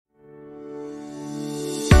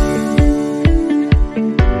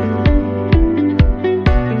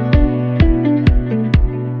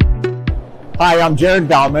Hi, I'm Jared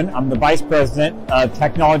Baumann. I'm the Vice President of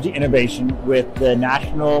Technology Innovation with the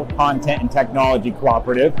National Content and Technology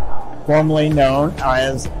Cooperative, formerly known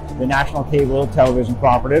as the National Cable Television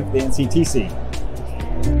Cooperative, the NCTC.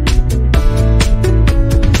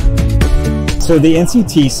 So the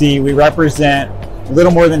NCTC, we represent a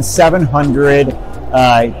little more than 700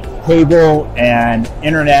 cable and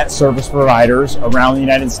internet service providers around the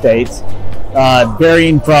United States,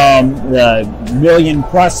 varying from the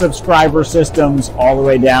million-plus subscriber systems all the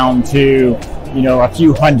way down to, a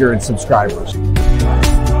few hundred subscribers.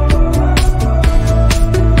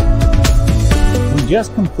 We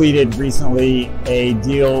just completed recently a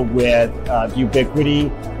deal with Ubiquity,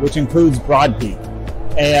 which includes BroadPeak,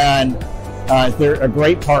 and they're a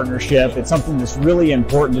great partnership. It's something that's really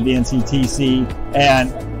important to the NCTC,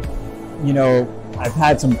 and I've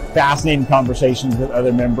had some fascinating conversations with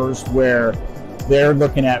other members where they're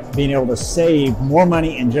looking at being able to save more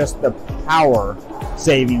money in just the power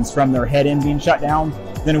savings from their head-end being shut down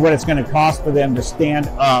than what it's going to cost for them to stand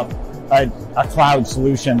up a cloud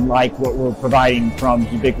solution like what we're providing from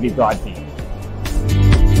Ubiquity BroadPeak.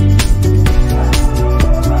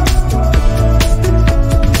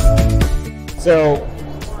 So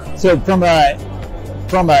from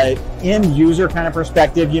a end user kind of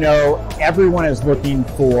perspective, everyone is looking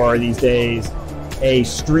for these days a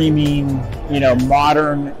streaming,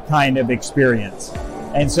 modern kind of experience.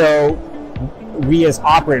 And so we as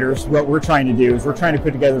operators, what we're trying to do is we're trying to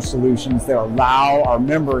put together solutions that allow our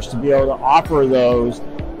members to be able to offer those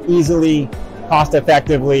easily, cost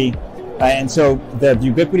effectively. And so the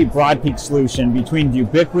Ubiquity BroadPeak solution, between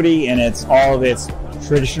Ubiquity and all of its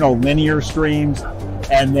traditional linear streams,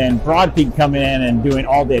 and then BroadPeak coming in and doing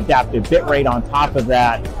all the adaptive bitrate on top of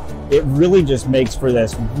that, it really just makes for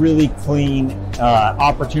this really clean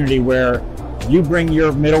opportunity where you bring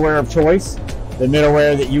your middleware of choice, the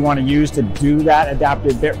middleware that you want to use to do that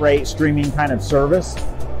adaptive bitrate streaming kind of service,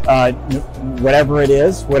 whatever it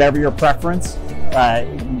is, whatever your preference.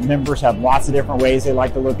 Members have lots of different ways they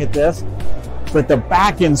like to look at this, but the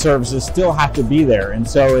back-end services still have to be there. And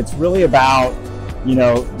so it's really about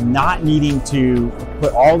not needing to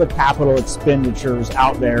put all the capital expenditures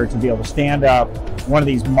out there to be able to stand up one of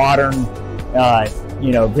these modern,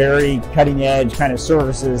 very cutting edge kind of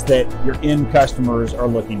services that your end customers are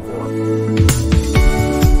looking for.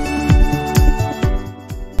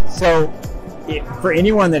 So for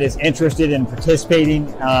anyone that is interested in participating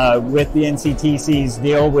with the NCTC's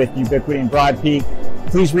deal with Ubiquity and BroadPeak,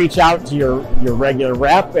 please reach out to your regular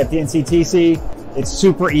rep at the NCTC. It's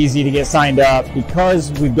super easy to get signed up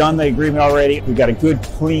because we've done the agreement already. We've got a good,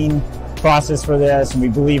 clean process for this, and we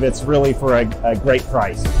believe it's really for a great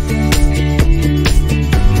price.